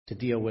to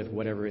deal with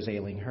whatever is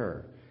ailing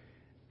her.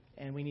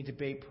 And we need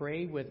to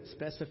pray with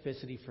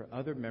specificity for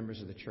other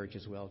members of the church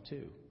as well,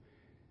 too.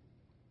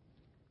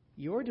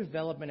 Your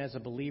development as a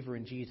believer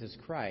in Jesus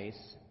Christ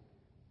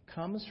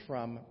comes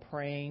from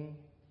praying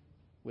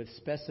with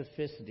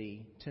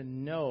specificity to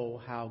know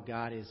how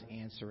God is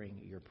answering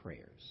your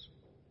prayers.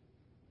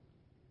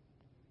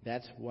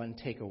 That's one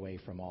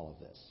takeaway from all of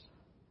this.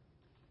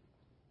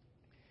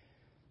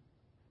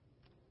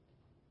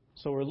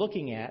 So we're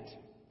looking at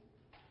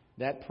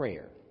that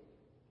prayer.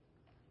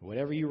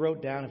 Whatever you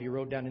wrote down, if you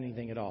wrote down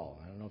anything at all.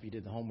 I don't know if you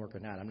did the homework or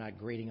not. I'm not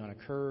grading on a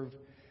curve.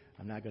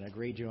 I'm not going to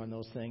grade you on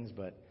those things,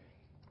 but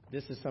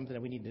this is something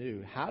that we need to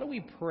do. How do we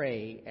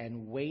pray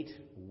and wait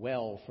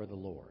well for the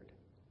Lord?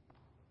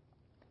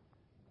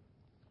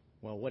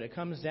 Well, what it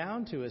comes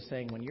down to is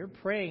saying when you're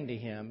praying to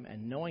Him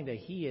and knowing that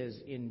He is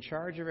in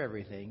charge of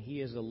everything, He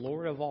is the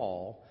Lord of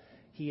all,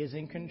 He is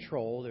in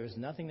control, there's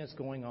nothing that's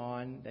going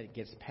on that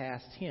gets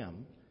past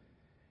Him,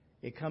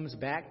 it comes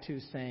back to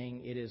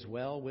saying, it is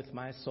well with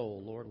my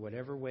soul, Lord.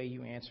 Whatever way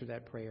you answer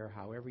that prayer,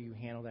 however you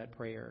handle that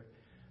prayer,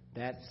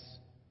 that's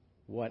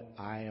what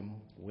I am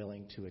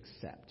willing to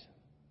accept.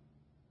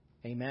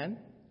 Amen?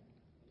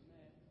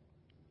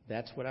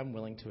 That's what I'm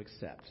willing to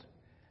accept.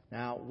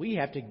 Now, we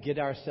have to get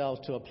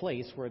ourselves to a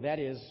place where that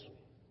is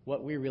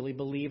what we really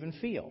believe and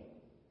feel.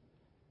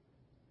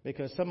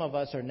 Because some of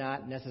us are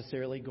not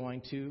necessarily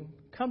going to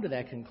come to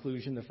that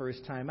conclusion the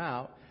first time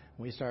out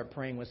when we start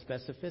praying with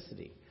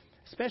specificity.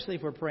 Especially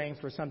if we're praying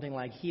for something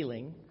like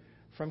healing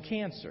from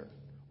cancer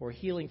or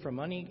healing from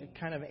any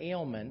kind of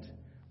ailment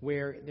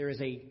where there is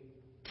a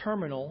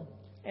terminal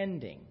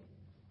ending.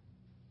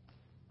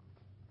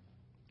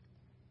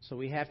 So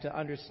we have to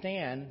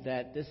understand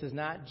that this is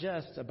not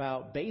just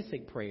about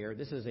basic prayer.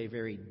 This is a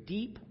very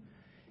deep,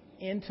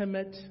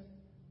 intimate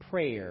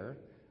prayer,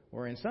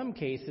 or in some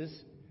cases,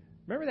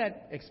 remember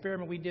that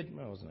experiment we did?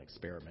 Well, it was an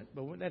experiment,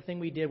 but that thing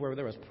we did where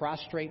there was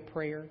prostrate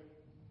prayer?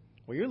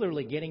 Where you're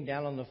literally getting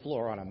down on the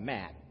floor on a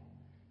mat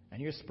and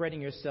you're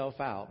spreading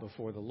yourself out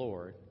before the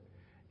Lord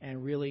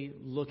and really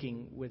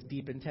looking with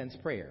deep, intense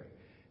prayer.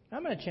 Now,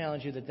 I'm going to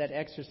challenge you that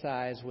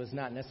exercise was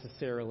not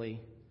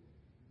necessarily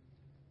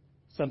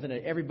something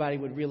that everybody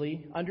would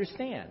really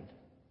understand,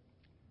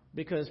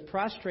 because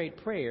prostrate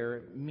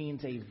prayer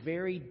means a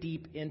very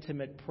deep,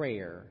 intimate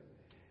prayer,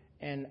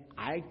 and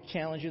I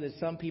challenge you that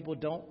some people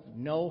don't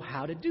know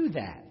how to do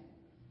that.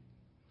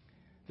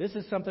 This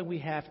is something we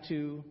have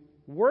to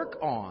work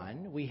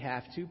on. We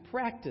have to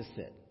practice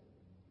it.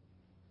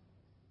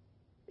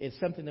 It's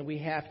something that we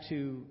have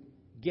to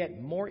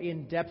get more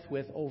in depth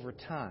with over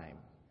time.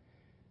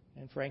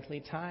 And frankly,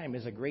 time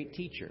is a great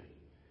teacher.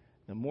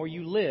 The more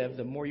you live,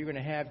 the more you're going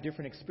to have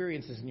different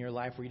experiences in your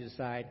life where you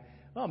decide,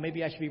 oh,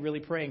 maybe I should be really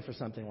praying for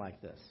something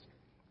like this.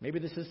 Maybe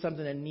this is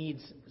something that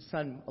needs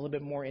a little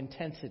bit more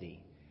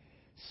intensity.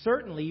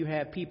 Certainly you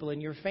have people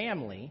in your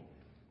family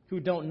who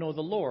don't know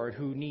the Lord,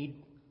 who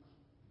need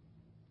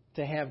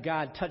to have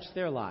God touch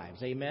their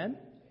lives. Amen?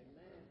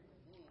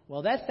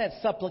 Well, that's that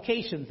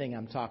supplication thing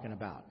I'm talking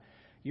about.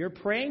 You're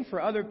praying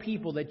for other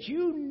people that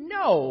you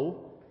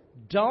know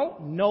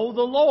don't know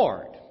the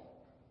Lord.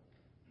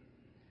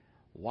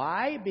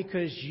 Why?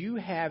 Because you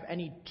have an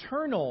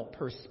eternal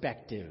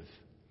perspective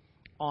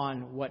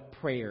on what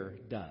prayer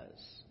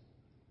does.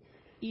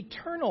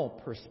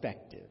 Eternal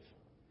perspective.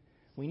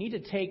 We need to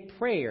take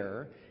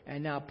prayer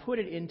and now put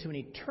it into an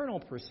eternal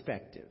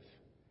perspective.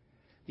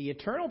 The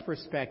eternal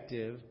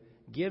perspective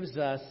gives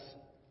us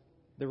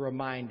the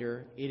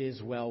reminder, it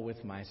is well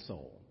with my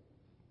soul.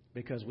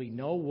 Because we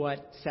know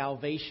what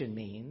salvation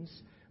means.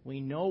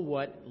 We know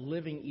what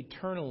living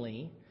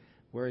eternally,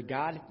 where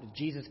God,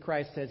 Jesus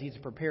Christ says He's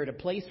prepared a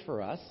place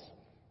for us.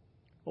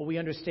 Well, we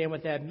understand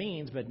what that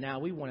means, but now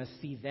we want to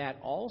see that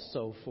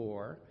also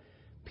for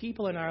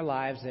people in our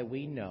lives that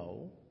we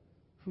know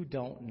who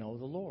don't know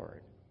the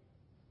Lord.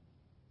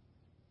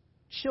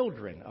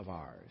 Children of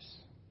ours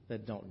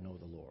that don't know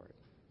the Lord.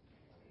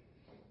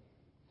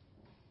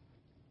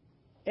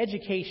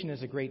 Education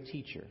is a great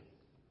teacher.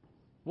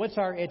 What's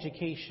our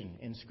education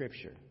in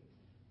Scripture?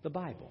 The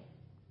Bible.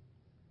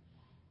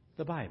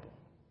 The Bible.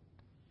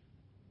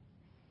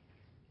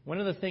 One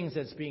of the things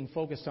that's being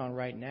focused on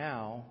right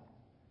now,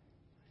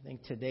 I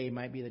think today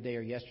might be the day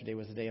or yesterday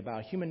was the day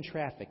about human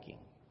trafficking.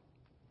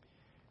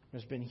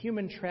 There's been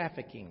human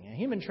trafficking. And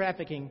human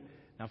trafficking,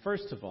 now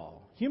first of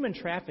all, human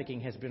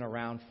trafficking has been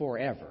around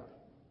forever.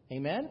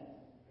 Amen?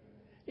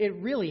 It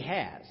really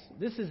has.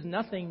 This is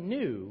nothing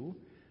new.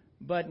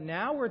 But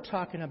now we're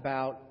talking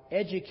about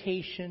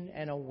education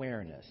and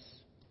awareness.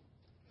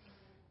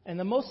 And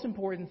the most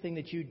important thing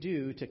that you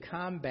do to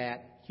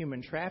combat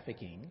human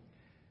trafficking,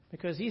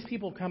 because these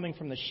people coming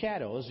from the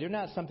shadows, they're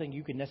not something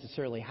you can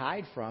necessarily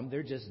hide from.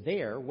 They're just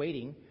there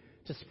waiting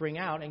to spring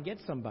out and get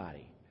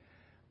somebody.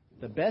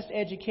 The best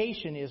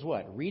education is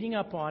what? Reading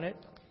up on it,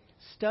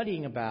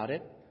 studying about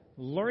it,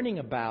 learning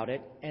about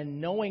it,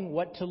 and knowing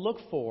what to look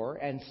for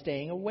and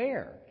staying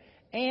aware.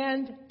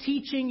 And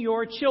teaching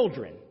your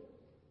children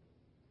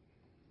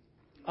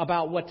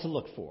about what to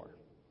look for.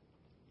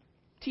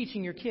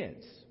 Teaching your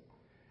kids.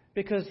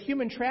 Because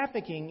human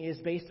trafficking is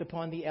based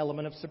upon the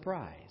element of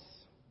surprise.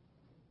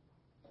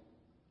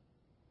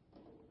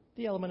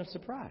 The element of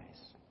surprise.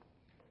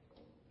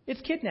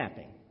 It's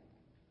kidnapping.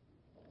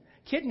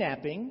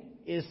 Kidnapping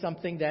is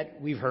something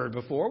that we've heard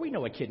before. We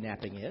know what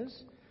kidnapping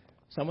is.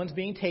 Someone's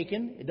being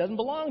taken. It doesn't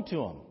belong to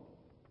them.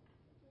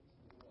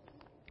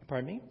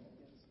 Pardon me?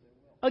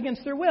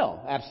 Against their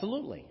will.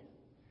 Absolutely.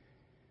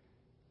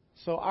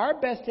 So our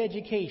best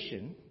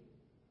education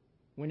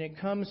when it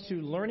comes to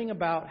learning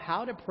about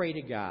how to pray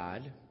to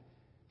God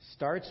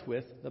starts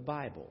with the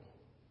Bible.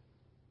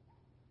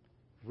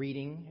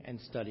 Reading and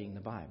studying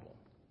the Bible.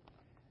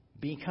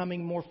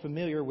 Becoming more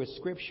familiar with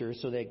Scripture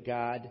so that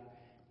God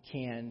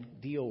can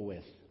deal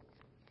with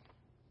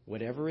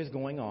whatever is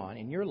going on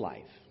in your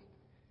life.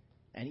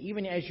 And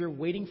even as you're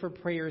waiting for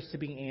prayers to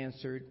be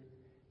answered,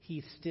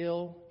 He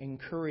still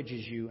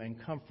encourages you and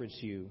comforts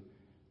you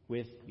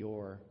with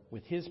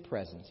His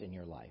presence in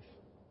your life.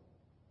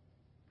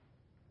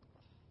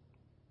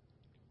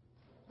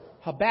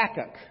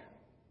 Habakkuk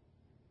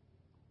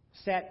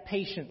sat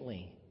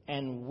patiently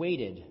and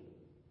waited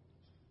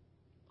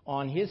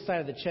on his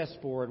side of the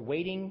chessboard,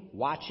 waiting,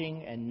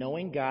 watching, and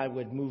knowing God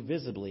would move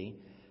visibly,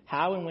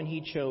 how and when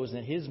He chose,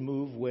 that His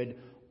move would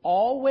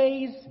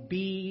always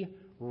be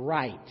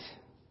right.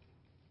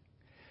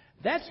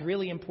 That's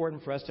really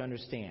important for us to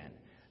understand.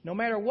 No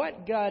matter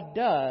what God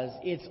does,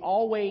 it's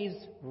always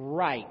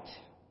right.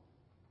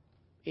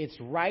 It's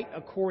right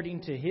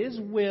according to His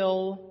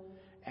will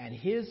and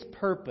His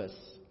purpose.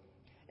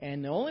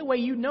 And the only way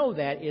you know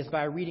that is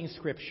by reading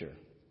Scripture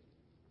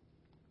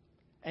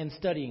and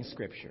studying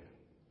Scripture.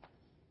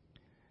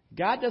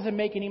 God doesn't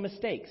make any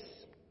mistakes.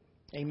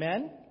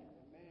 Amen? Amen.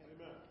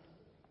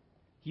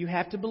 You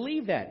have to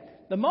believe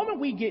that. The moment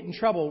we get in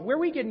trouble, where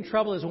we get in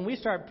trouble is when we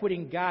start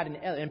putting God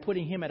and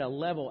putting Him at a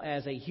level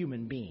as a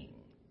human being.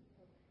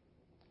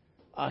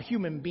 A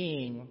human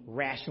being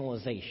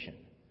rationalization.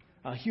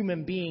 A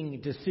human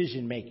being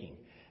decision making.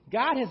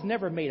 God has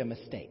never made a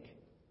mistake.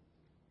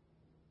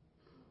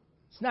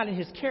 It's not in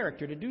His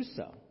character to do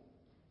so.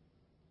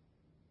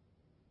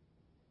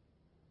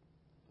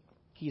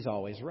 He's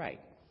always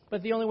right.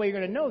 But the only way you're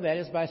going to know that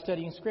is by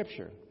studying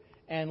Scripture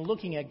and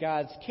looking at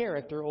God's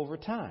character over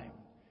time.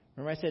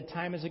 Remember I said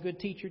time is a good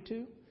teacher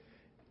too?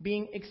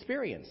 Being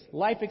experience,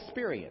 life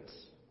experience.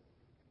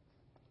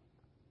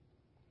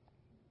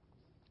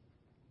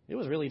 It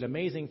was really an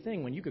amazing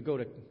thing when you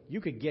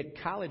could get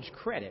college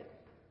credit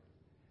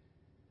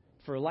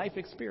for life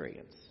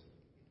experience.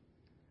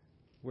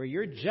 Where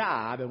your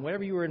job and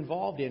whatever you were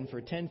involved in for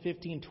 10,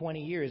 15,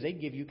 20 years,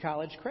 they'd give you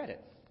college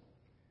credit.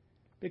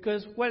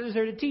 Because what is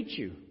there to teach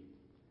you?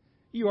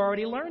 You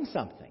already learned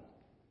something.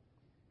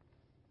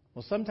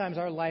 Well, sometimes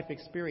our life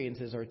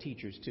experiences are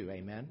teachers too,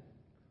 amen?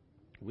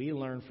 We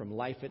learn from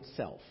life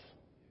itself.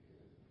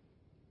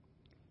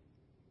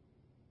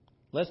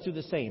 Let's do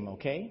the same,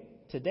 okay?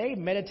 Today,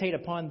 meditate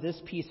upon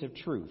this piece of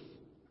truth.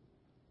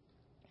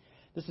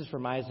 This is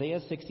from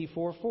Isaiah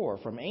 64:4.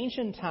 From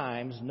ancient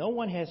times, no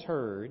one has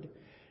heard,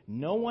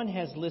 no one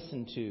has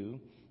listened to,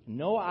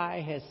 no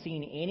eye has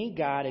seen any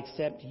God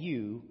except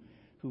you,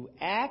 who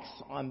acts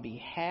on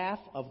behalf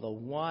of the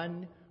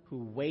one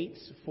who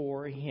waits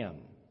for Him.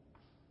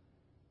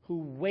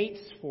 Who waits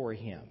for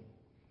Him.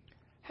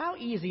 How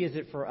easy is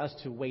it for us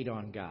to wait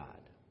on God?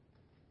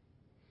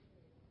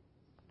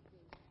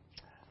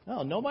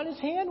 Oh, nobody's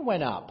hand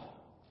went up.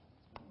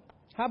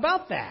 How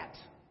about that?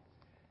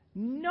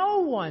 No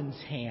one's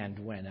hand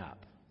went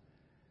up.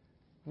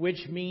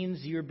 Which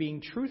means you're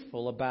being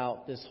truthful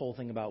about this whole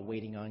thing about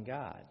waiting on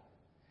God.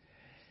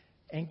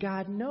 And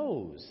God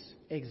knows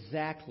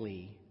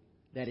exactly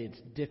that it's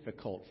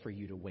difficult for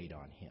you to wait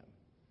on Him.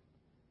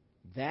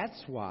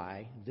 That's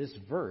why this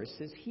verse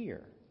is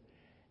here.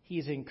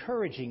 He's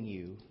encouraging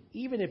you,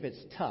 even if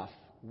it's tough,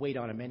 wait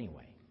on Him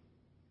anyway.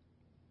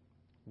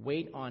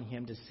 Wait on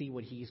Him to see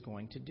what He's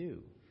going to do.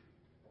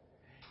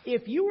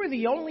 If you were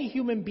the only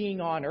human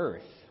being on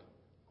earth,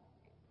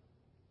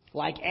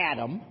 like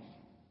Adam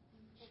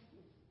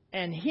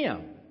and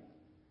him,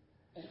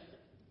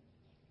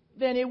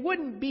 then it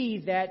wouldn't be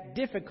that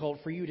difficult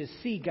for you to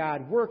see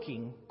God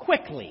working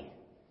quickly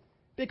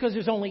because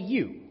there's only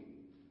you.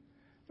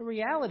 The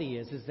reality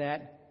is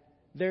that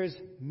there's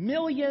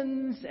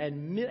millions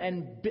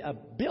and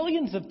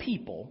billions of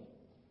people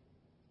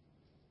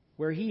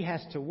where He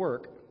has to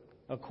work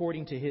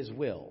according to His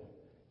will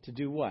to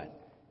do what?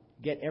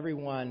 Get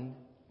everyone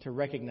to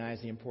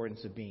recognize the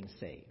importance of being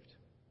saved,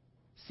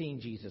 seeing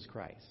Jesus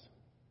Christ.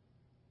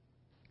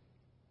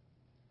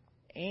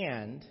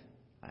 And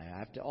I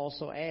have to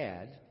also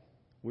add,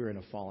 we're in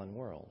a fallen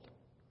world.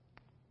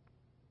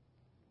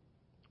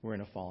 We're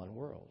in a fallen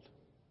world.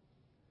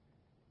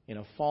 In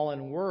a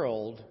fallen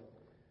world,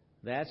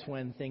 that's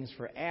when things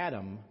for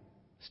Adam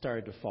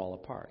started to fall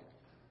apart.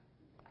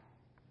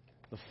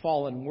 The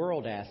fallen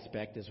world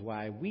aspect is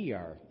why we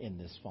are in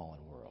this fallen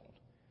world,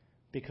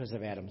 because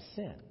of Adam's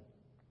sin.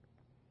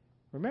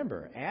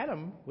 Remember,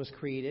 Adam was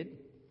created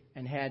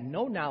and had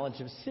no knowledge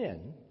of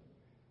sin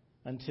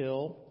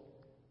until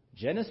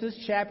Genesis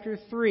chapter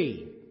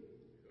 3.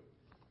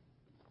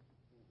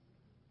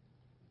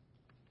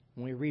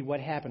 when we read what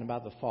happened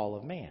about the fall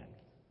of man.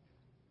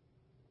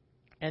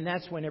 And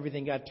that's when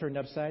everything got turned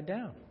upside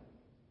down.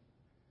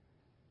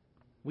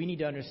 We need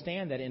to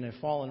understand that in a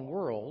fallen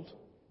world,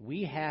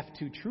 we have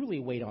to truly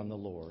wait on the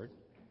Lord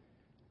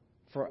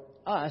for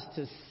us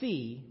to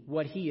see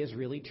what He is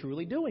really,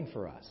 truly doing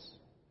for us.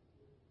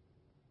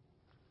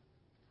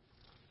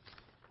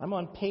 I'm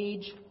on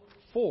page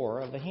 4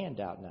 of the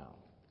handout now.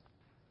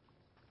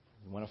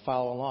 You want to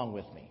follow along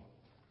with me.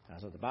 I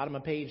was at the bottom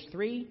of page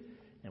 3,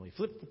 and we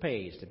flip the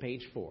page to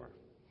page 4.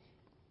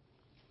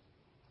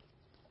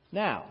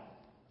 Now,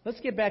 let's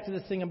get back to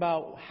this thing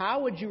about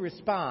how would you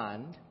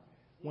respond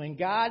when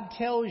God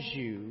tells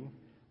you,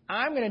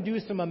 I'm going to do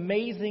some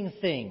amazing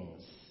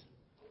things.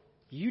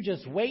 You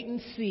just wait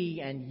and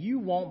see, and you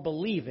won't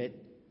believe it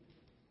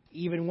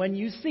even when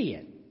you see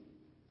it.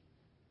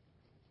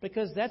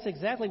 Because that's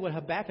exactly what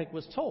Habakkuk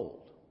was told.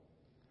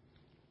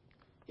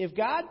 If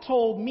God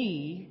told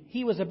me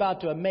He was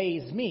about to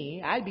amaze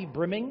me, I'd be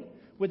brimming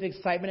with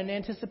excitement and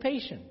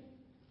anticipation.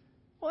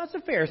 Well, that's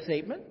a fair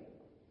statement.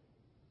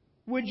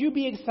 Would you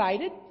be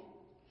excited?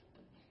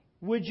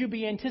 Would you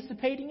be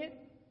anticipating it?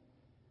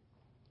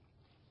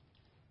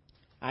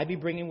 I'd be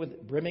brimming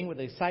with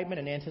excitement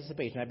and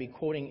anticipation. I'd be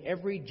quoting,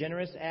 every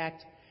generous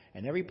act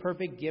and every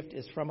perfect gift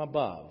is from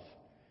above,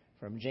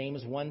 from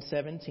James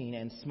 1:17,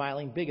 and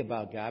smiling big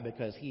about God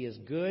because He is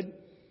good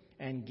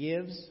and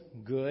gives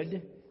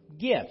good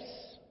gifts.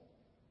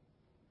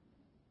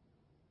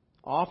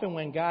 Often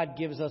when God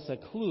gives us a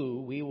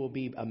clue, we will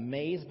be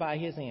amazed by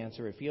His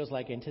answer. It feels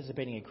like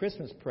anticipating a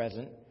Christmas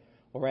present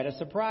or at a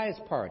surprise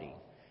party.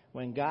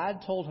 When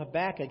God told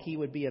Habakkuk he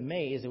would be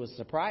amazed, it was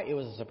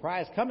a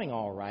surprise coming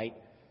all right,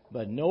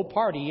 but no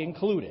party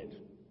included.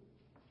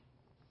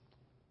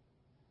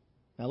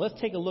 Now let's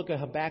take a look at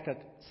Habakkuk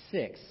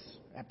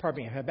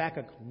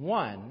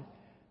 1,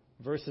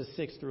 verses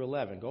 6 through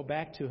 11. Go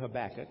back to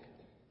Habakkuk.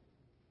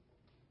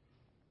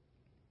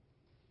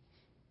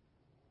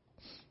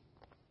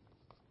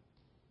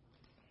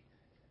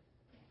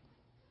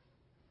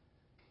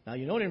 Now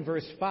you note in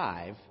verse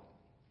 5,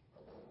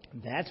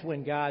 that's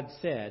when God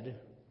said,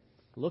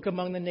 look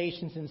among the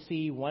nations and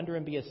see, wonder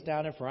and be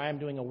astounded, for I am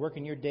doing a work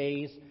in your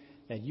days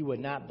that you would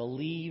not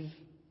believe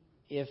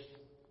if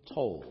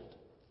told.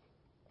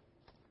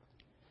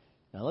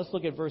 Now let's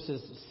look at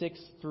verses 6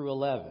 through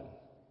 11.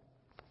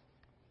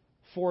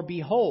 For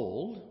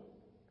behold,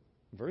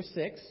 verse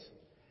 6,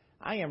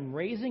 I am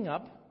raising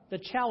up the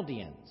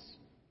Chaldeans,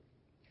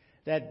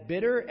 that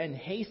bitter and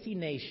hasty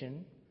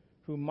nation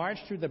who march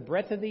through the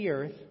breadth of the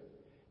earth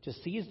to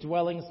seize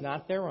dwellings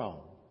not their own.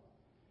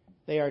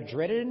 They are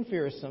dreaded and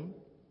fearsome.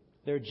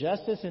 Their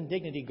justice and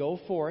dignity go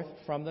forth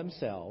from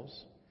themselves.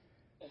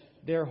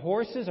 Their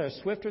horses are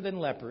swifter than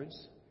leopards,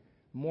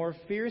 more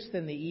fierce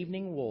than the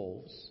evening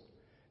wolves.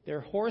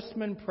 Their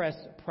horsemen press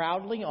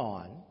proudly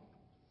on.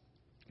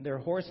 Their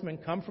horsemen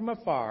come from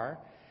afar.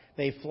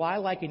 They fly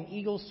like an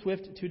eagle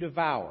swift to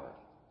devour.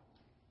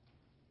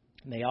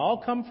 And they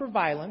all come for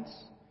violence,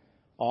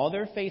 all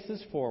their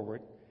faces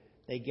forward.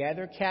 They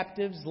gather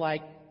captives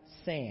like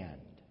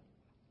sand.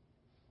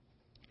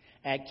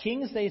 At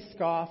kings they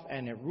scoff,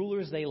 and at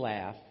rulers they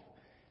laugh.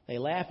 They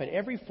laugh at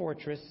every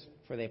fortress,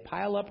 for they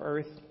pile up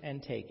earth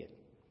and take it.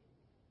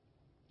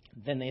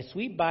 Then they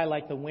sweep by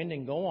like the wind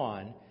and go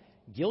on,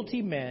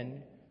 guilty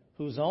men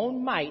whose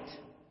own might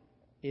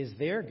is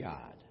their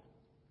God.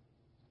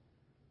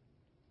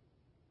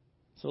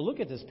 So look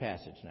at this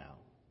passage now.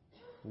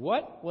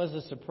 What was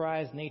the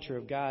surprise nature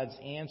of God's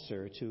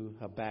answer to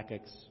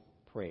Habakkuk's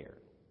prayer?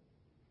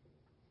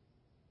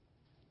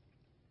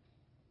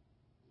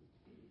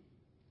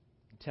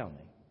 Tell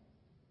me.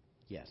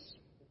 Yes.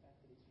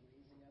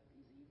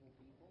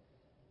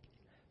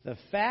 The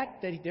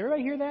fact that, did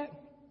everybody hear that?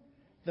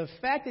 The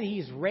fact that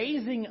He's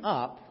raising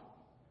up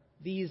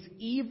these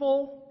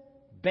evil,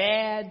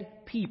 bad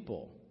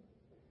people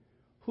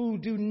who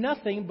do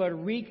nothing but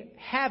wreak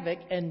havoc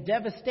and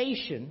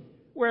devastation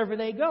wherever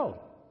they go.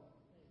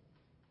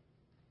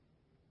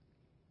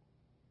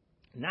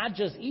 Not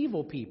just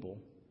evil people,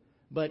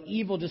 but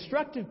evil,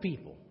 destructive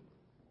people.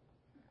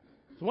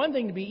 It's one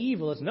thing to be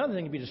evil, it's another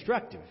thing to be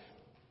destructive.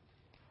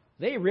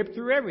 They rip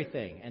through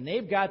everything, and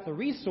they've got the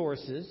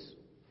resources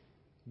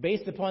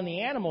based upon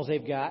the animals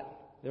they've got,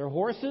 their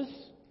horses.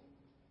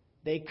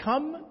 They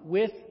come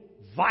with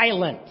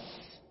violence.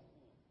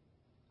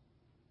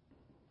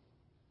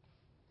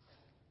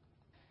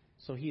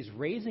 So He's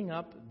raising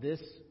up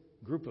this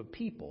group of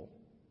people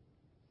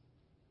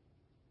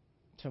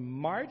to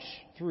march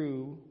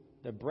through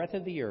the breadth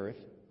of the earth,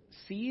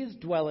 seize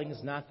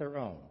dwellings not their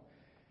own.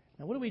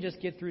 Now, what did we just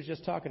get through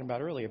just talking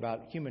about earlier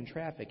about human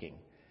trafficking?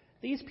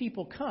 These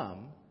people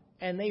come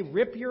and they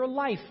rip your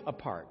life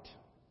apart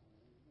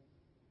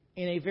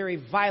in a very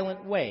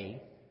violent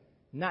way,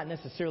 not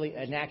necessarily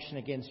an action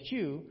against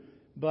you,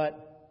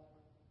 but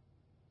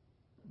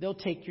they'll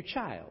take your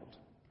child.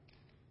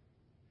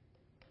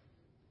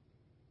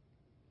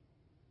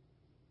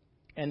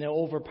 And they'll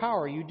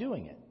overpower you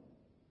doing it.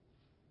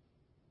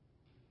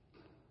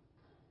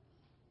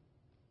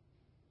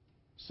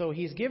 So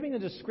he's giving a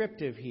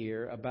descriptive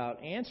here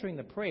about answering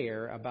the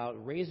prayer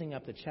about raising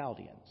up the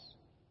Chaldeans.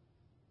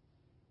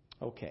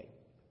 Okay.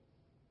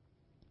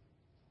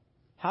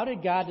 How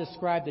did God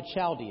describe the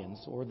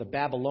Chaldeans, or the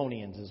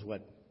Babylonians is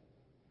what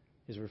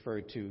is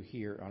referred to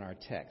here on our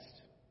text?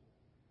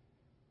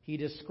 He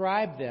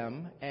described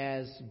them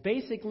as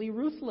basically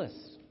ruthless.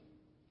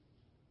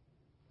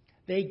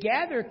 They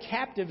gather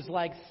captives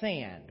like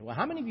sand. Well,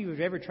 how many of you have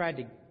ever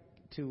tried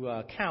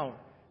to count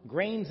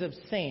grains of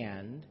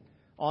sand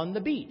on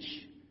the beach?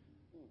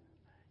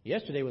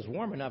 Yesterday was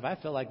warm enough. I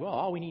felt like, well,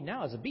 all we need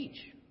now is a beach.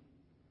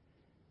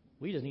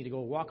 We just need to go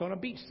walk on a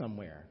beach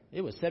somewhere.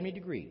 It was 70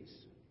 degrees.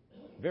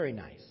 Very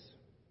nice.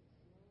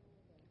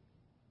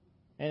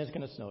 And it's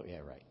going to snow.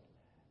 Yeah, right.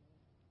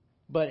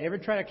 But ever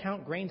try to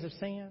count grains of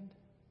sand?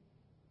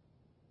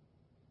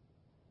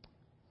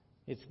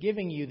 It's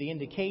giving you the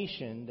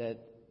indication that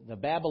the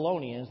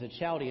Babylonians, the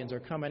Chaldeans,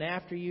 are coming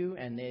after you,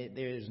 and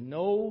there's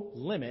no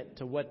limit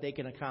to what they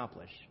can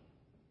accomplish.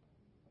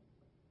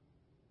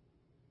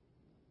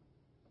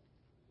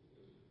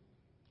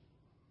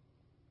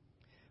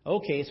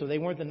 Okay, so they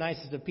weren't the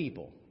nicest of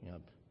people. You know,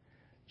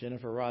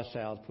 Jennifer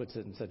Rothschild puts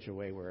it in such a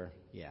way where,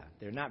 yeah,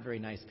 they're not very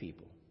nice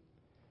people.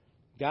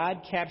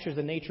 God captures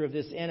the nature of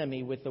this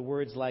enemy with the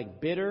words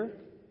like bitter,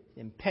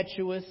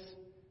 impetuous,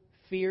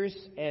 fierce,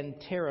 and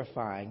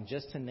terrifying,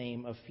 just to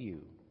name a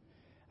few.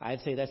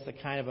 I'd say that's the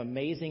kind of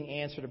amazing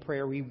answer to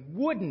prayer we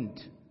wouldn't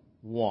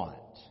want.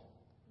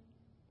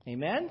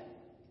 Amen?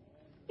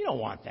 You don't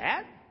want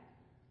that.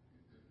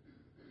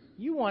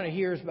 You want to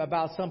hear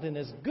about something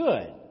that's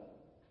good.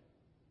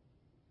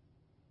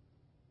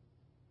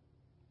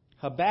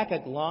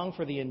 Habakkuk longed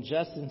for the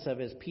injustice of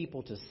his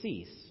people to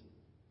cease.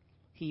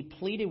 He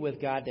pleaded with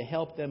God to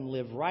help them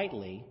live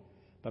rightly,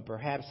 but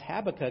perhaps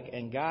Habakkuk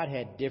and God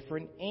had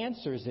different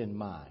answers in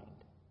mind.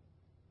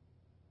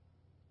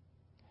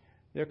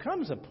 There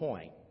comes a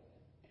point,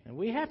 and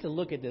we have to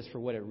look at this for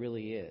what it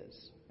really is.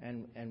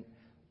 And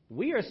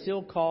we are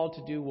still called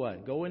to do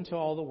what? Go into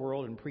all the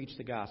world and preach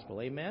the gospel.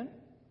 Amen?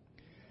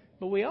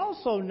 But we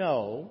also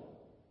know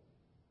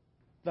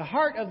the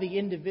heart of the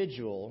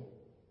individual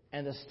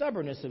and the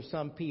stubbornness of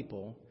some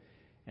people.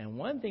 And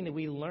one thing that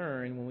we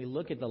learn when we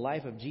look at the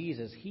life of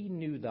Jesus, he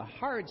knew the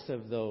hearts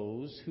of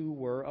those who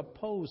were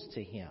opposed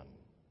to him.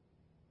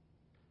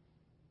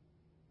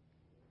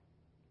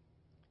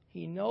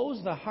 He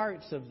knows the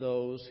hearts of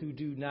those who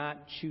do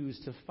not choose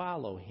to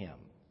follow him.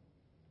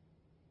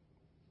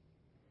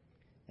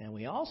 And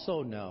we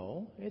also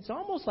know it's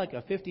almost like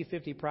a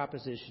 50-50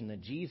 proposition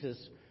that Jesus,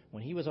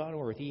 when he was on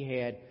earth, he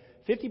had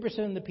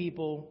 50% of the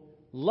people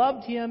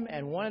loved him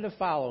and wanted to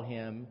follow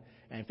him,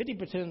 and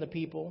 50% of the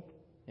people,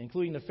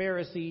 including the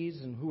Pharisees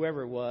and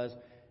whoever it was,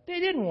 they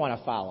didn't want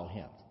to follow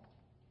him.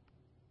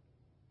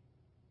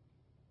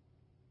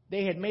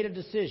 They had made a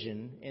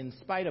decision, in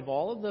spite of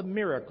all of the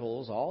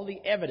miracles, all the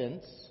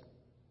evidence,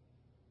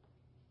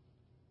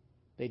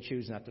 they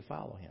choose not to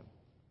follow him.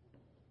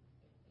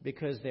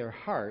 Because their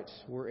hearts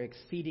were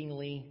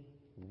exceedingly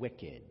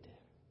wicked.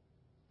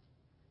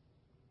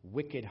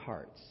 Wicked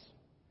hearts.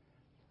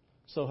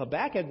 So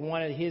Habakkuk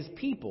wanted his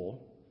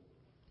people,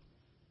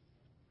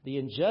 the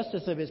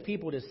injustice of his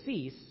people, to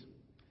cease.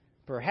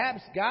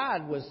 Perhaps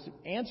God was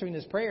answering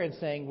this prayer and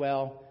saying,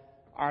 well,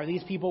 are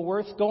these people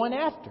worth going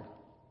after?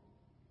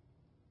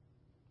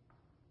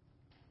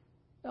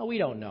 No, we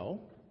don't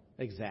know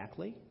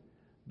exactly.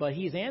 But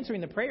he's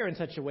answering the prayer in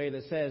such a way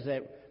that says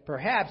that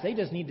perhaps they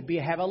just need to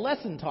have a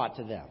lesson taught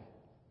to them.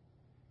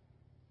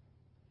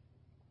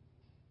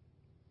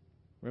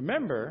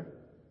 Remember,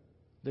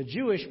 the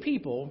Jewish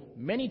people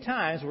many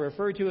times were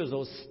referred to as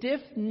those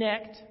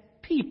stiff-necked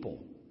people.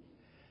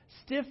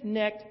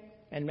 Stiff-necked,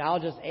 and I'll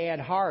just add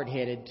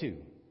hard-headed too.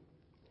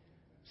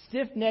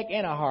 Stiff-necked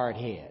and a hard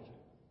head.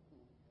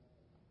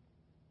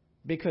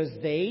 Because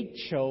they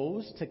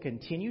chose to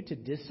continue to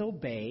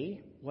disobey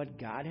what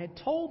God had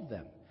told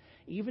them.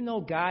 Even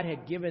though God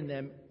had given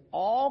them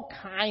all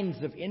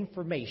kinds of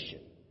information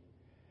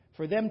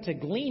for them to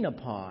glean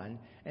upon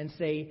and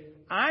say,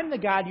 I'm the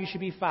God you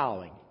should be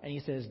following. And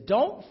he says,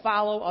 don't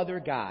follow other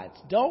gods.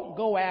 Don't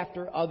go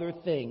after other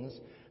things.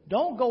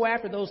 Don't go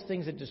after those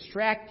things that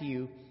distract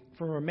you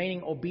from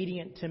remaining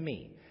obedient to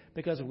me.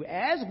 Because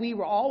as we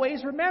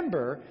always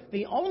remember,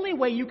 the only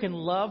way you can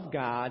love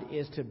God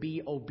is to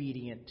be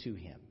obedient to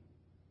him.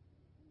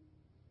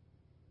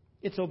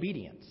 It's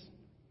obedience.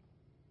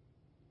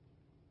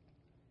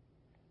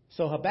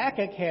 So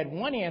Habakkuk had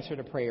one answer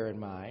to prayer in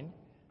mind.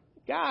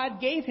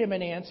 God gave him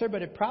an answer,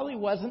 but it probably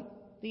wasn't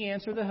the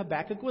answer that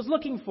Habakkuk was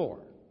looking for.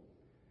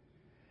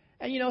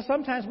 And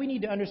sometimes we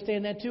need to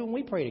understand that too when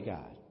we pray to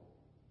God.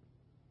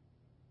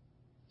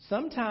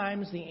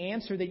 Sometimes the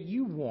answer that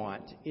you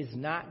want is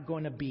not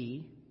going to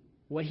be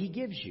what he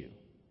gives you.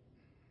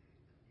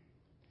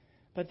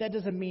 But that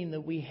doesn't mean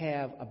that we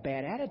have a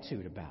bad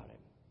attitude about it.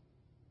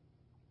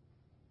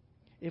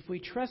 If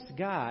we trust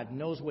God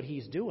knows what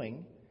he's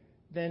doing,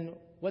 then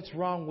what's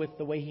wrong with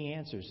the way he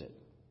answers it?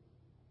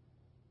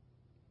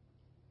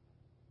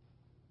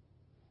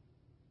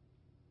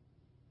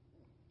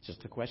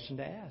 Just a question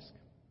to ask.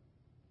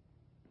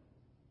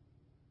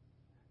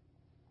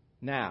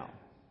 Now,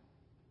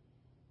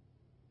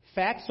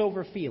 facts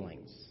over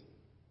feelings.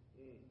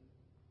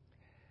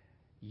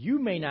 You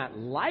may not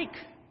like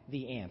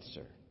the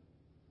answer.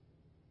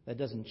 That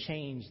doesn't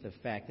change the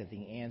fact that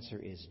the answer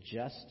is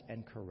just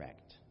and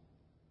correct.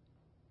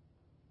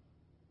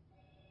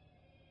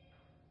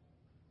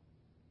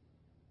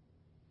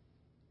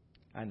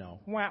 I know.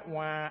 Wah,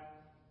 wah.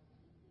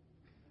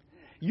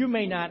 You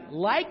may not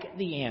like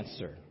the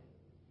answer,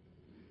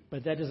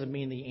 but that doesn't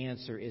mean the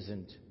answer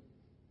isn't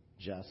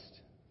just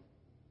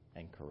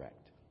and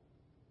correct.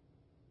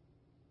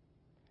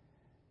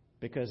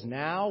 Because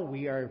now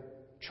we are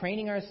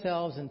training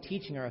ourselves and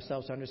teaching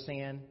ourselves to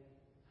understand,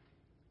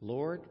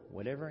 Lord,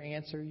 whatever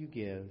answer you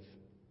give,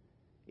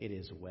 it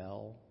is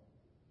well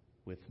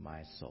with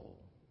my soul.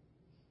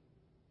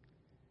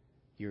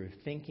 You're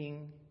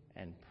thinking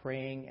and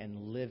praying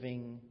and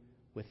living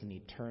with an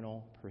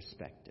eternal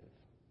perspective.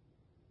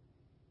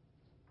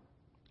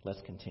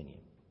 Let's continue.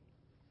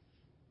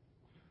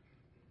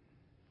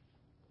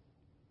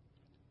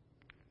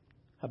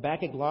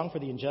 Habakkuk longed for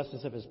the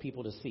injustice of his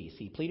people to cease.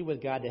 He pleaded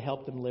with God to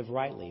help them live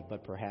rightly,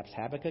 but perhaps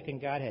Habakkuk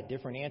and God had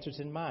different answers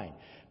in mind.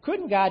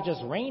 Couldn't God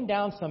just rain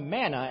down some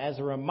manna as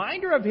a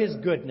reminder of his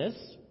goodness,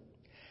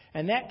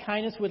 and that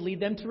kindness would lead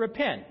them to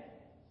repent?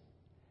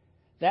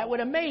 That would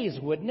amaze,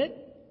 wouldn't it?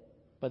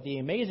 But the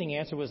amazing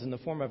answer was in the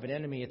form of an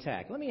enemy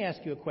attack. Let me ask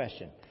you a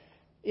question.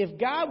 If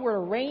God were to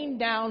rain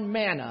down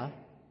manna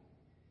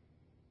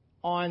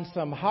on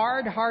some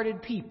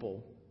hard-hearted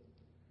people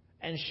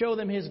and show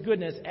them his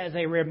goodness as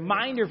a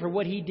reminder for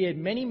what he did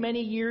many,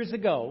 many years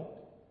ago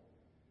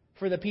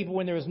for the people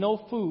when there was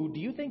no food, do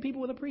you think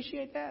people would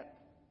appreciate that?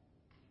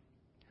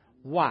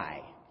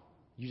 Why?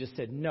 You just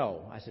said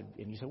no. I said,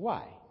 and you said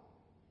why?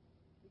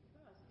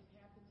 Because it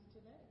happens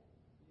today.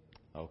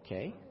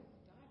 Okay. God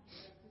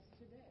blesses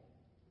today.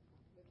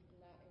 With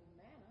not in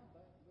manna,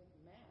 but with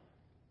manna.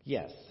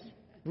 Yes.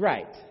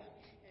 Right.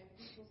 And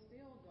people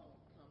still don't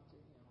come to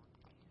him.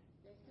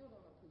 They still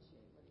don't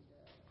appreciate what he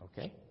does.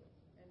 Okay.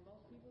 And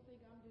most people think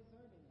I'm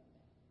deserving of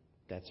that.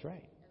 That's right.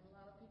 And a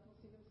lot of people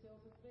see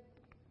themselves as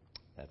victims.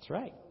 That's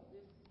right.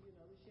 So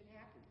this should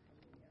happen for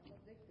me. I'm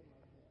a victim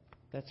of this.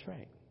 That's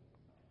right.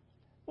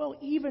 Well,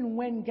 even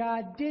when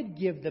God did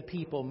give the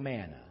people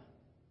manna,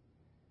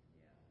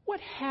 what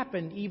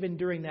happened even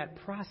during that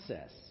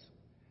process?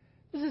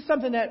 This is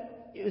something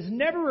that is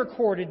never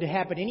recorded to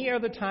happen any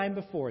other time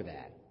before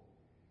that.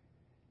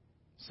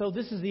 So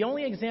this is the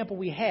only example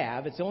we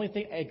have. It's the only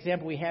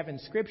example we have in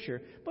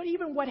Scripture. But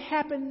even what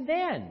happened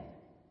then?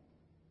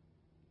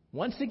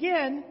 Once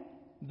again,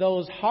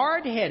 those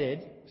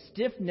hard-headed,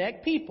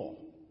 stiff-necked people.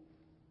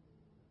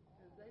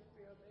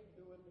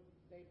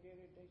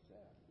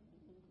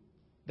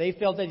 They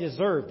felt they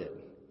deserved it,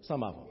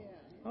 some of them.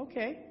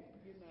 Okay.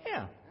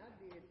 Yeah.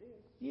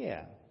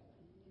 Yeah.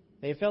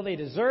 They felt they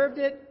deserved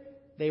it.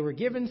 They were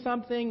given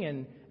something,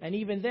 and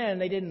even then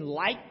they didn't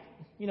like,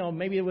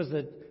 maybe it was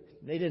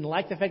they didn't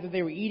like the fact that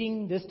they were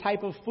eating this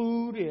type of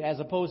food as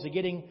opposed to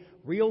getting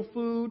real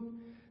food.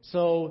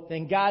 So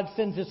then God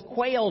sends this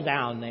quail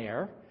down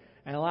there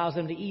and allows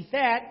them to eat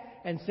that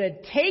and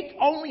said, take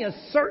only a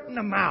certain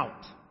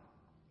amount.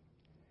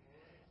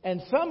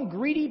 And some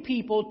greedy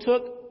people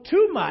took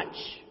too much.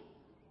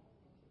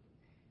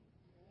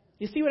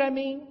 You see what I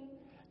mean?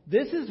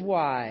 This is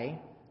why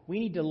we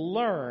need to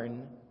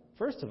learn,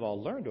 first of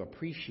all, learn to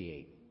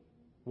appreciate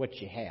what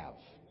you have.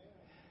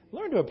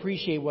 Learn to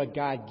appreciate what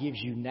God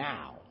gives you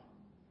now.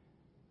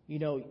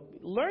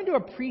 Learn to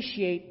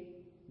appreciate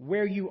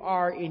where you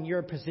are in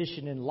your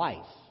position in life.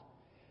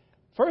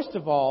 First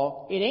of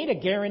all, it ain't a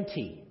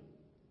guarantee.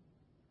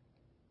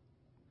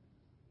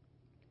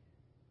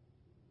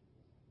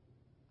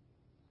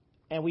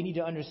 And we need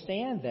to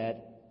understand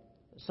that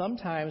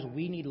sometimes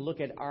we need to look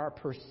at our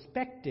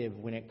perspective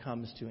when it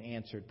comes to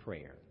answered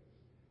prayer.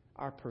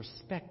 Our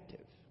perspective.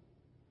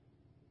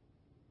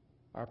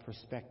 Our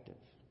perspective.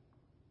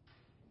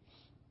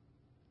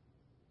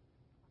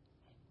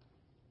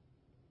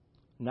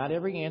 Not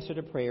every answer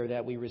to prayer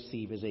that we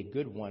receive is a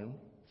good one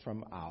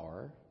from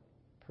our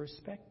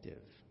perspective.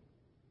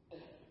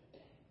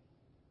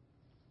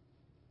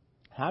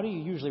 How do you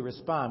usually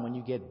respond when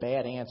you get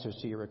bad answers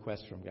to your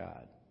requests from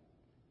God?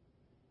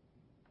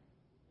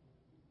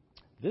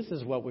 This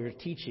is what we're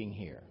teaching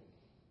here.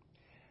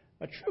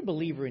 A true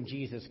believer in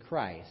Jesus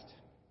Christ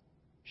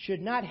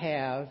should not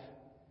have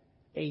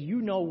a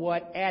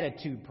you-know-what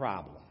attitude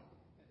problem.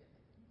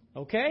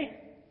 Okay?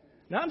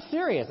 Now, I'm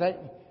serious.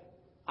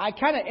 I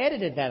kind of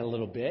edited that a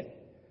little bit,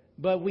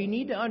 but we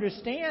need to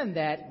understand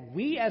that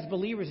we as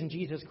believers in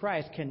Jesus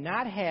Christ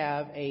cannot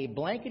have a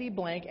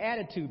blankety-blank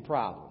attitude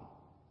problem.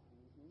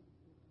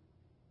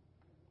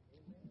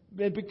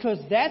 Because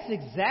that's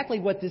exactly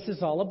what this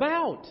is all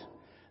about.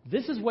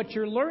 This is what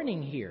you're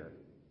learning here.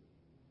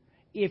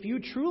 If you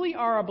truly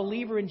are a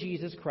believer in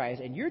Jesus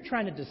Christ and you're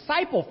trying to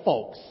disciple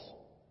folks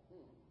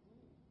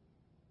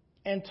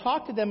and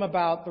talk to them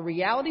about the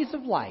realities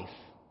of life,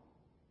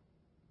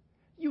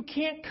 you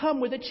can't come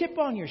with a chip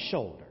on your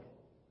shoulder.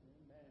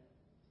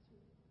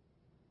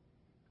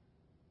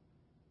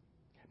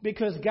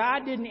 because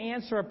God didn't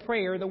answer a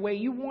prayer the way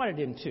you wanted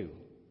him to.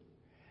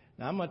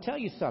 Now, I'm going to tell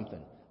you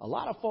something. A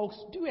lot of folks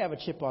do have a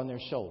chip on their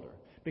shoulder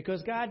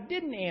because God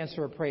didn't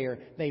answer a prayer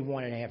they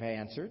wanted to have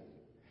answered.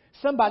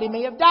 Somebody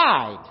may have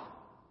died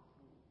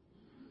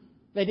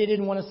that they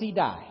didn't want to see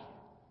die.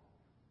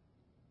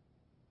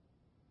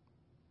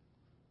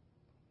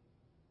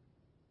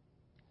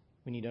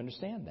 We need to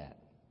understand that.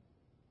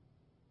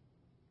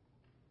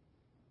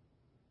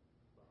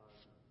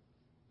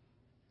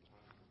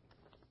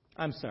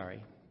 I'm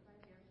sorry.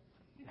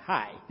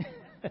 Hi. There's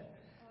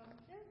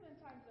been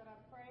times that I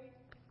prayed,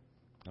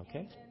 Okay.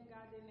 and then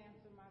God didn't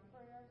answer my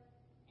prayer,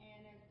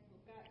 and it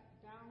got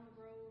down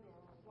the road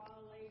or a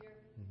while later,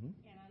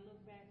 and I look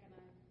back and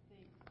I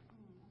think,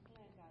 I'm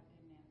glad God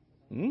didn't answer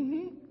that.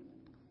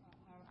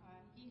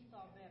 He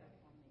saw better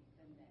for me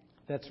than that.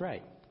 That's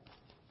right.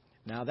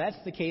 Now, that's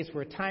the case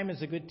where time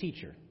is a good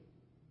teacher,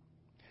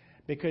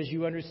 because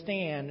you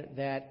understand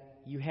that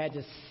you had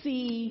to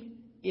see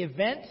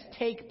events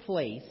take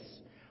place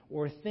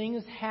or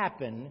things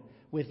happen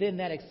within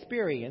that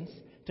experience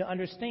to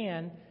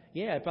understand,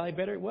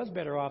 it was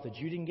better off that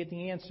you didn't get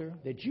the answer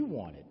that you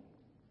wanted,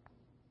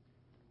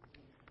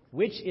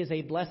 which is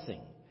a blessing.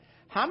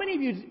 How many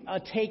of you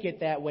take it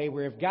that way,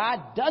 where if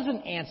God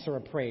doesn't answer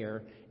a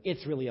prayer,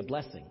 it's really a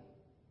blessing?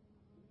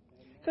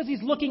 Because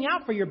he's looking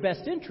out for your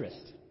best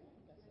interest.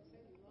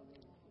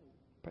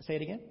 Say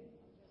it again.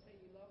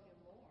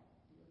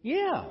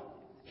 Yeah.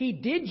 He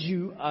did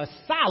you a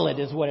solid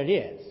is what it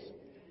is.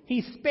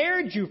 He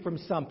spared you from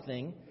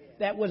something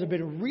that would have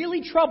been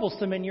really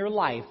troublesome in your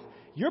life.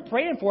 You're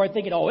praying for it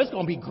thinking, it's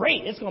going to be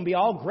great. It's going to be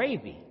all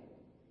gravy.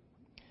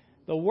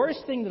 The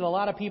worst thing that a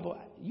lot of people...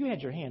 You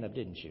had your hand up,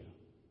 didn't you?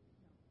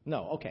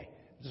 No, okay.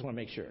 I just want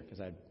to make sure because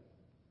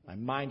my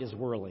mind is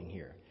whirling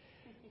here.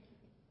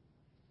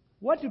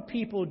 What do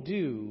people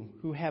do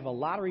who have a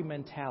lottery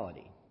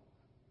mentality?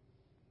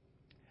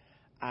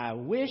 I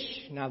wish,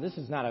 now this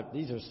is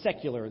a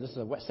secular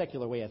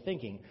way of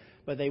thinking,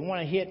 but they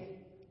want to hit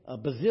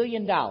 $1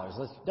 bazillion.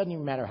 Doesn't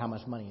even matter how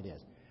much money it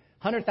is.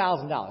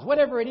 $100,000,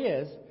 whatever it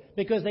is,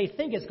 because they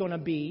think it's going to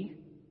be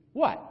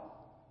what?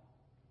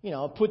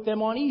 Put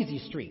them on easy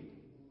street.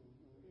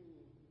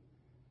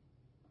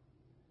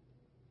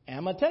 And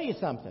I'm going to tell you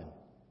something.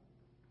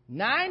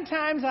 9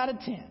 times out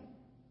of 10,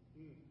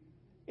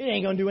 it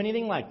ain't going to do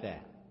anything like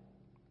that.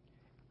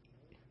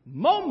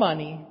 More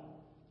money,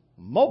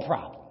 more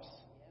problems.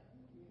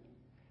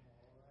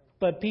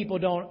 But people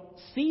don't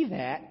see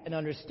that and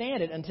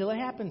understand it until it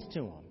happens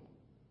to them.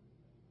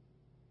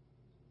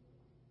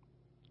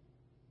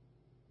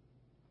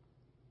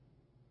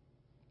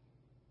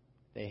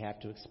 They have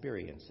to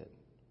experience it.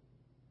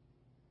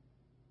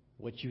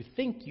 What you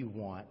think you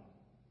want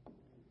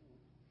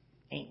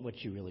ain't what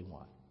you really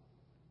want.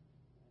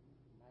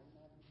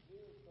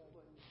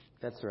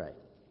 That's right.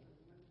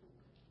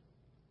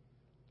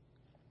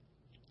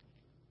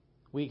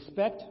 We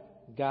expect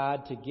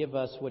God to give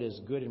us what is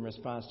good in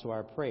response to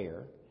our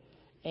prayer,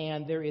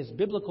 and there is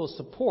biblical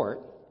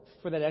support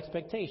for that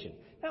expectation.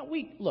 Now,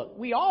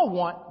 we all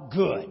want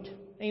good.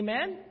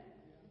 Amen?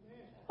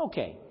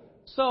 Okay,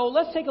 so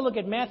let's take a look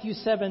at Matthew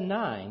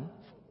 7:9.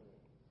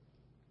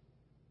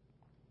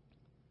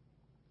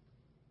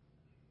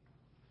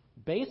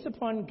 Based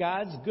upon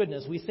God's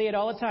goodness, we say it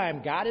all the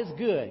time, God is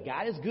good.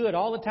 God is good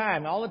all the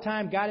time. All the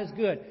time, God is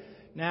good.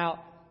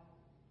 Now,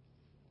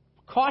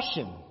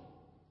 caution.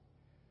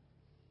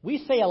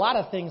 We say a lot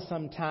of things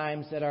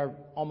sometimes that are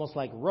almost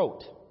like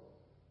rote.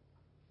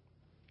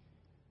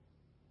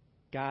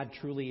 God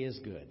truly is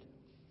good.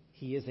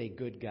 He is a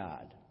good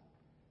God.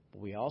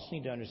 But we also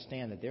need to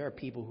understand that there are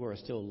people who are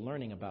still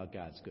learning about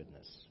God's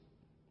goodness.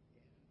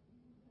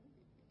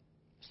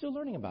 Still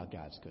learning about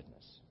God's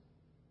goodness.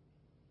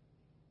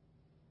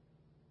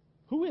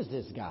 Who is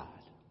this God?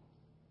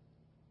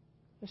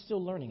 They're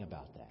still learning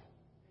about that.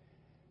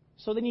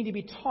 So they need to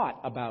be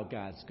taught about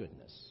God's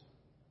goodness.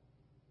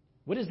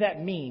 What does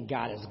that mean,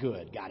 God is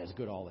good? God is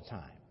good all the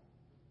time.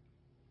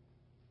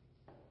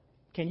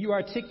 Can you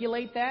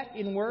articulate that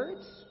in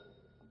words?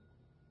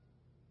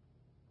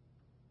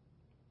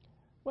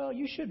 Well,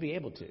 you should be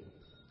able to.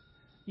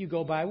 You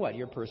go by what?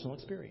 Your personal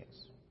experience.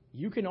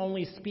 You can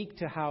only speak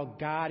to how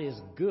God is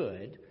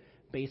good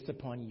based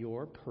upon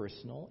your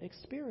personal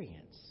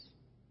experience,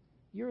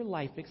 your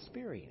life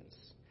experience.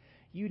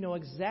 You know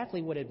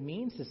exactly what it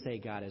means to say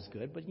God is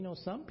good, but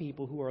some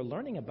people who are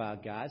learning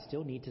about God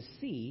still need to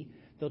see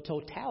the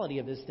totality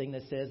of this thing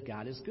that says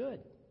God is good.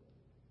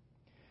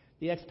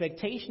 The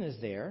expectation is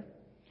there.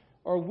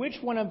 Or which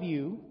one of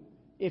you,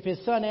 if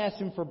his son asks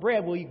him for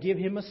bread, will you give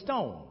him a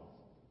stone?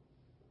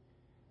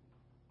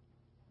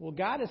 Well,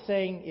 God is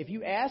saying if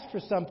you ask for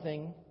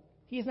something,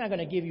 he's not going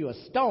to give you a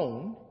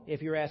stone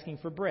if you're asking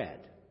for bread.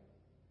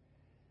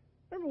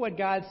 Remember what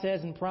God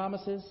says in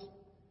promises?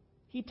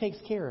 He takes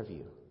care of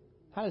you.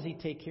 How does he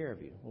take care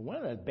of you? Well, one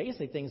of the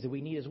basic things that we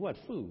need is what?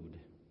 Food.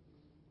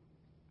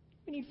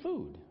 We need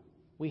food.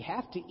 We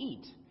have to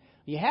eat.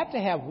 You have to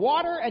have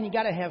water and you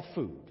got to have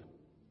food.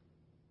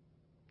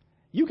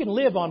 You can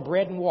live on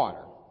bread and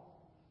water.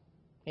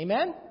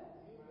 Amen?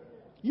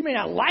 You may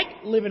not like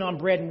living on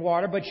bread and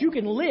water, but you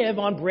can live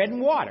on bread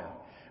and water.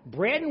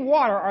 Bread and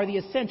water are the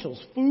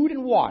essentials, food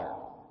and water.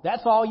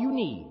 That's all you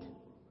need.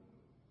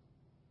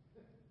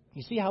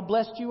 You see how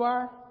blessed you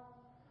are?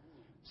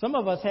 Some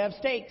of us have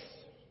steaks.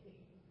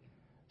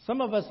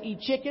 Some of us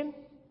eat chicken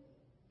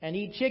and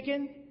eat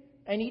chicken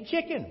and eat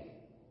chicken.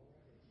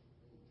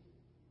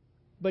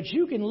 But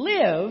you can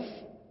live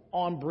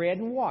on bread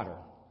and water.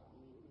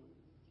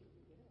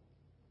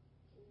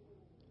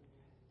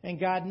 And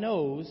God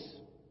knows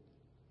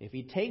if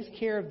He takes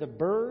care of the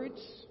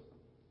birds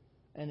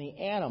and the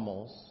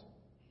animals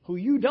who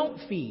you don't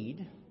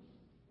feed,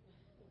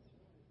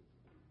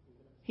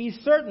 He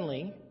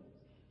certainly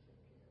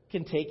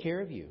can take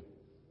care of you.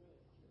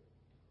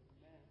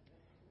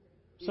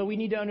 So we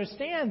need to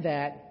understand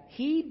that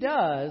He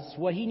does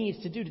what He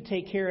needs to do to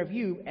take care of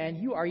you, and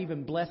you are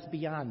even blessed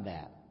beyond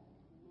that.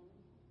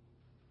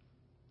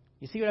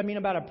 You see what I mean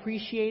about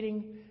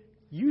appreciating?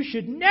 You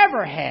should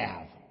never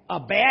have a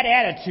bad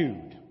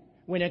attitude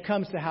when it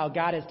comes to how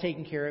God has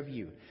taken care of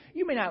you.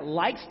 You may not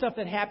like stuff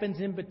that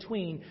happens in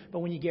between, but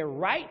when you get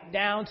right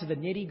down to the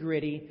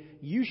nitty-gritty,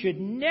 you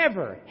should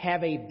never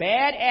have a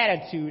bad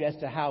attitude as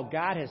to how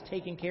God has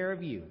taken care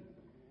of you.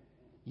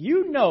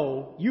 You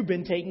know you've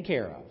been taken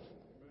care of.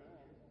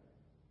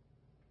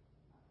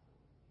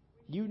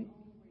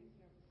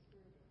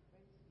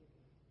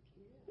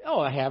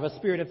 I have a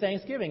spirit of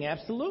thanksgiving,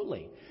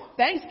 absolutely.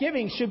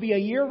 Thanksgiving should be a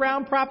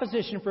year-round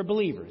proposition for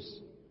believers.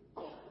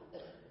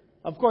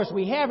 Of course,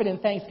 we have it in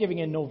Thanksgiving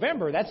in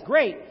November. That's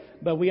great,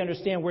 but we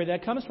understand where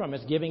that comes from.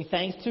 It's giving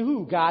thanks to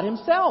who? God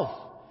Himself.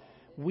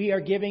 We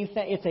are giving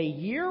it's a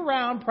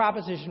year-round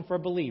proposition for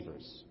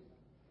believers.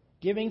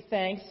 Giving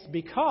thanks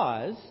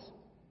because,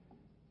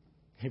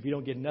 if you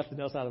don't get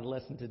nothing else out of the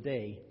lesson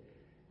today,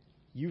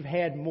 you've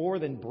had more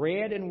than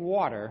bread and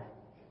water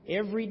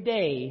every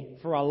day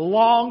for a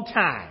long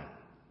time.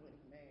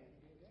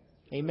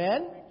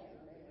 Amen?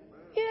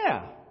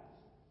 Yeah.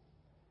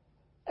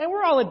 And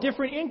we're all at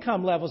different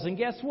income levels, and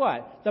guess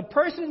what? The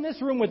person in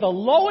this room with the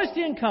lowest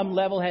income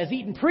level has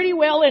eaten pretty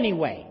well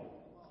anyway.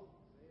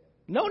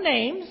 No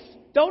names.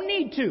 Don't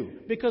need to,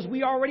 because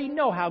we already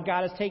know how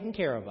God has taken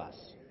care of us.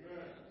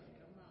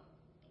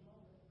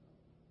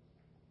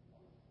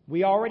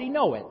 We already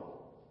know it.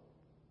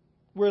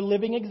 We're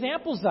living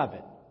examples of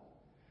it.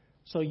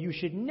 So you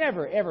should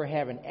never, ever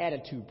have an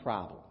attitude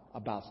problem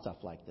about stuff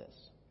like this.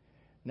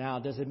 Now,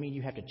 does it mean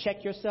you have to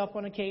check yourself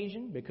on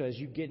occasion because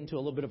you get into a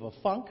little bit of a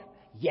funk?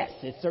 Yes,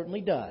 it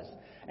certainly does.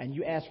 And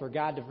you ask for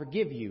God to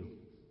forgive you.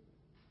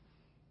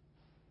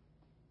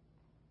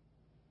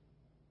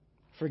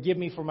 Forgive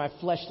me for my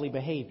fleshly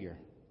behavior.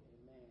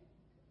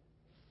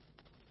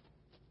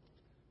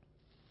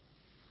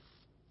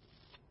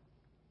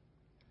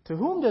 To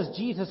whom does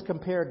Jesus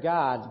compare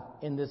God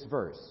in this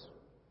verse?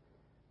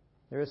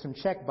 There are some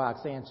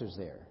checkbox answers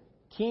there.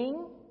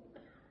 King,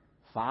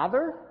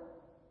 father,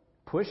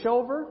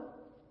 pushover,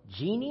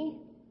 genie,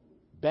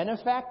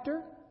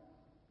 benefactor.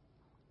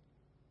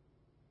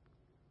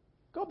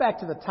 Go back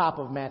to the top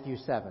of Matthew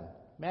 7.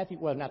 Not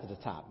to the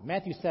top.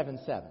 Matthew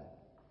 7:7.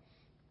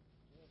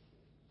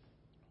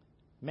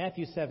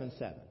 Matthew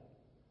 7:7.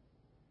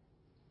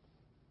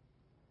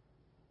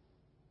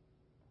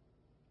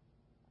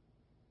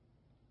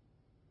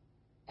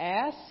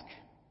 Ask,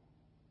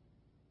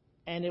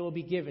 and it will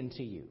be given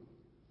to you.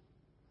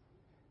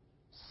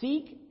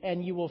 Seek,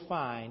 and you will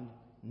find.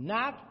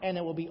 Knock, and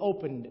it will be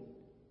opened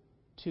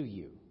to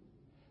you.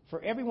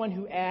 For everyone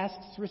who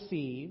asks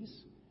receives,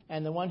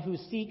 and the one who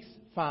seeks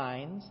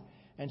finds,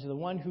 and to the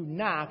one who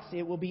knocks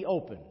it will be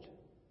opened.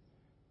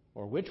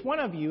 Or which one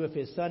of you, if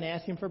his son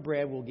asks him for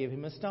bread, will give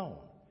him a stone?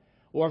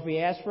 Or if he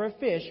asks for a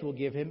fish, will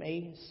give him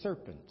a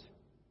serpent?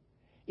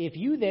 If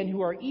you then,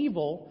 who are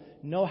evil,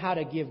 know how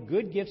to give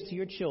good gifts to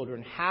your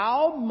children,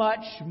 how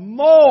much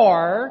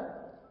more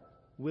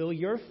will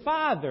your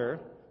Father,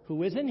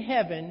 who is in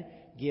heaven,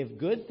 give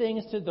good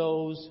things to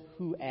those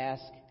who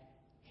ask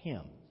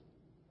Him?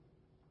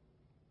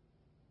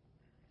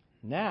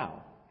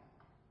 Now,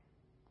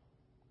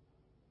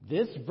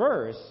 this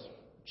verse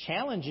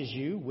challenges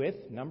you with,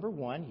 number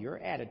one, your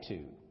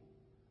attitude.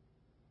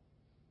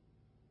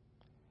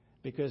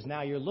 Because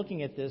now you're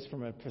looking at this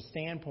from a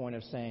standpoint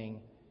of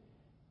saying,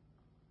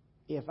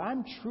 if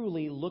I'm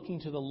truly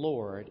looking to the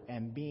Lord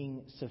and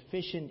being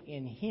sufficient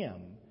in Him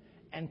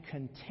and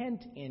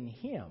content in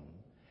Him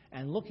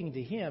and looking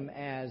to Him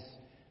as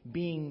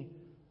being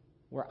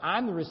where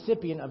I'm the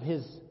recipient of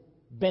His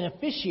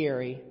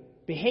beneficiary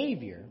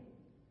behavior,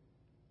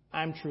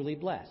 I'm truly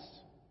blessed.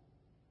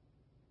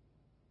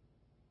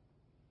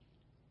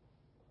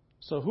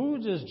 So who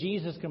does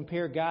Jesus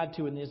compare God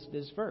to in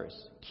this verse?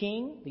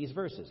 King, these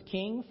verses.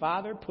 King,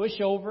 father,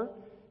 pushover,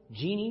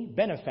 genie,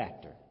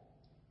 benefactor.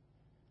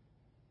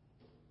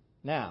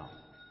 Now,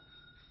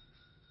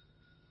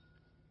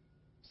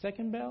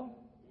 second bell?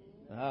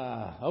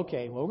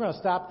 Okay, well, we're going to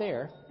stop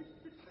there.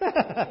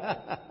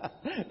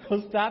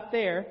 We'll stop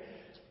there.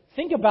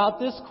 Think about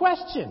this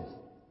question.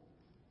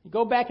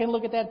 Go back and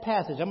look at that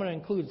passage. I'm going to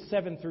include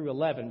 7 through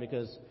 11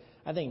 because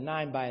I think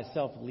 9 by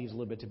itself leaves a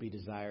little bit to be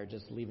desired,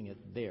 just leaving it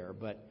there.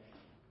 But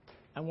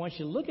I want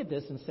you to look at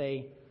this and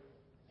say,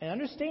 and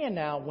understand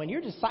now, when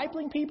you're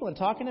discipling people and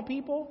talking to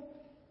people,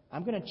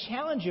 I'm going to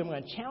challenge you. I'm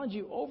going to challenge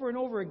you over and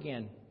over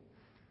again.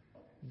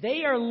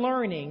 They are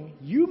learning.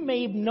 You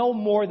may know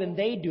more than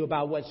they do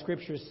about what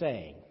Scripture is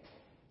saying.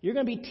 You're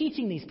going to be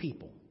teaching these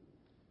people.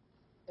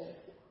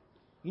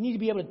 You need to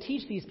be able to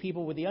teach these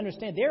people with the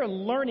understanding they're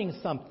learning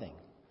something.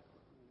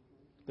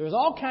 There's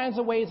all kinds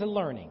of ways of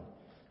learning.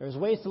 There's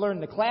ways to learn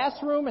in the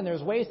classroom, and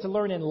there's ways to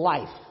learn in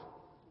life.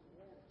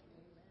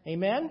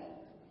 Amen?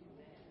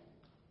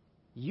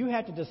 You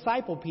have to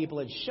disciple people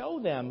and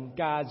show them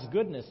God's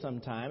goodness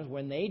sometimes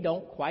when they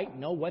don't quite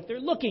know what they're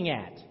looking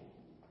at.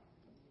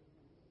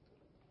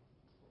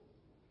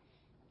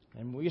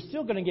 And we're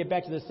still going to get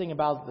back to this thing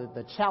about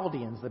the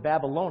Chaldeans, the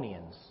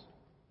Babylonians,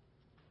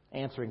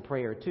 answering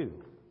prayer too.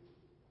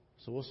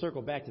 So we'll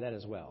circle back to that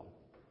as well.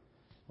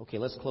 Okay,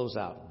 let's close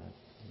out.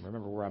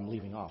 Remember where I'm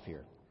leaving off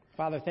here.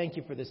 Father, thank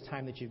you for this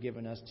time that you've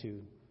given us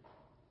to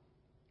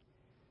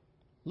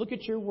look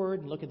at your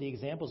word and look at the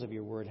examples of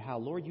your word, how,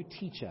 Lord, you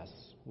teach us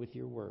with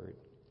your word.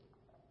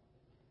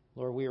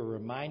 Lord, we are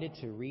reminded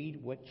to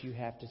read what you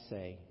have to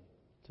say,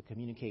 to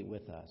communicate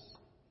with us,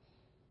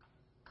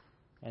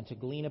 and to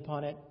glean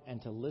upon it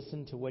and to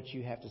listen to what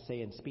you have to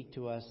say and speak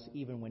to us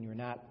even when we're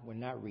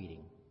not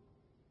reading.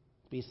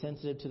 Be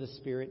sensitive to the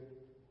Spirit,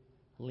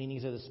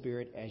 leanings of the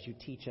Spirit as you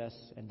teach us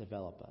and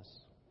develop us.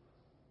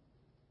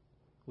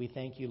 We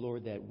thank you,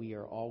 Lord, that we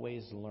are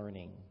always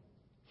learning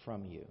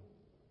from you.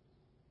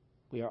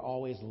 We are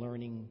always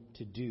learning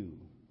to do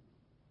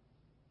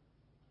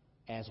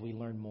as we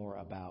learn more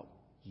about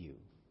you.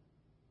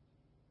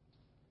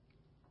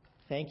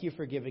 Thank you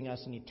for giving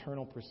us an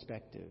eternal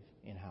perspective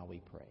in how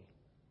we pray.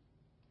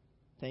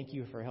 Thank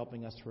you for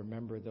helping us to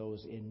remember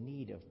those in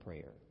need of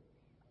prayer.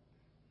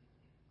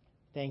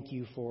 Thank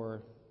you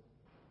for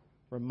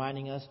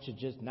reminding us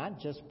to not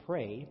just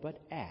pray,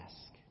 but ask.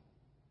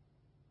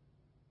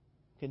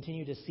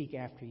 Continue to seek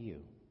after you.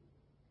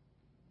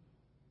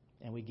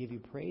 And we give you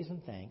praise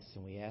and thanks,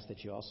 and we ask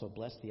that you also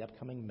bless the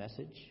upcoming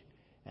message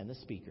and the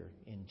speaker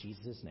in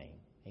Jesus' name.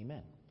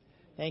 Amen.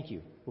 Thank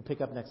you. We'll pick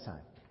up next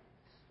time.